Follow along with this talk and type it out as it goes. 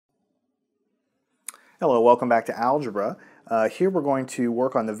Hello, welcome back to Algebra. Here we're going to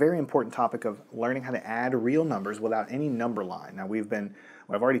work on the very important topic of learning how to add real numbers without any number line. Now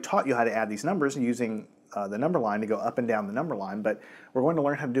I've already taught you how to add these numbers using the number line to go up and down the number line, but we're going to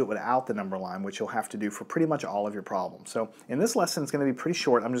learn how to do it without the number line, which you'll have to do for pretty much all of your problems. So in this lesson, it's going to be pretty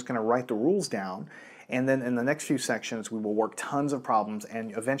short. I'm just going to write the rules down, and then in the next few sections we will work tons of problems,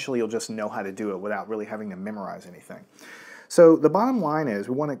 and eventually you'll just know how to do it without really having to memorize anything. So the bottom line is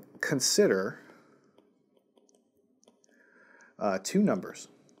we want to consider two numbers,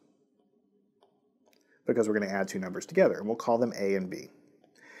 because we're going to add two numbers together, and we'll call them A and B.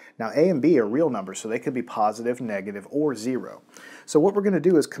 Now A and B are real numbers, so they could be positive, negative, or zero. So what we're going to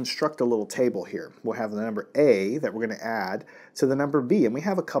do is construct a little table here. We'll have the number A that we're going to add to the number B, and we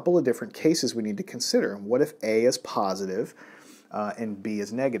have a couple of different cases we need to consider. What if A is positive and B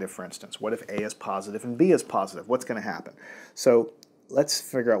is negative, for instance? What if A is positive and B is positive? What's going to happen? So let's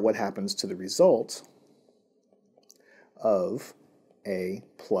figure out what happens to the result of A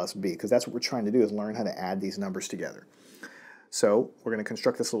plus B, because that's what we're trying to do, is learn how to add these numbers together. So we're going to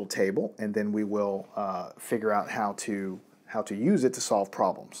construct this little table, and then we will figure out how to use it to solve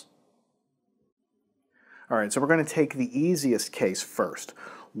problems. All right, so we're going to take the easiest case first.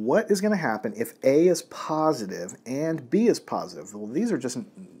 What is going to happen if A is positive and B is positive? Well, these are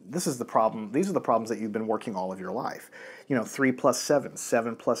the problems that you've been working all of your life. You know, 3 plus 7,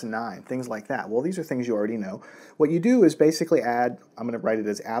 7 plus 9, things like that. Well, these are things you already know. What you do is basically add, I'm going to write it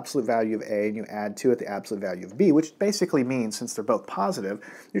as absolute value of A, and you add to it the absolute value of B, which basically means, since they're both positive,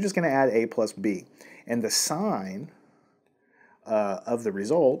 you're just going to add A plus B. And the sign of the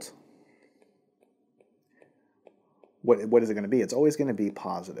result, what is it going to be? It's always going to be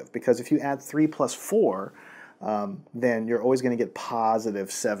positive, because if you add 3 plus 4, then you're always going to get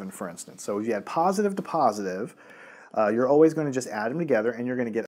positive 7, for instance. So if you add positive to positive, you're always going to just add them together, and you're going to get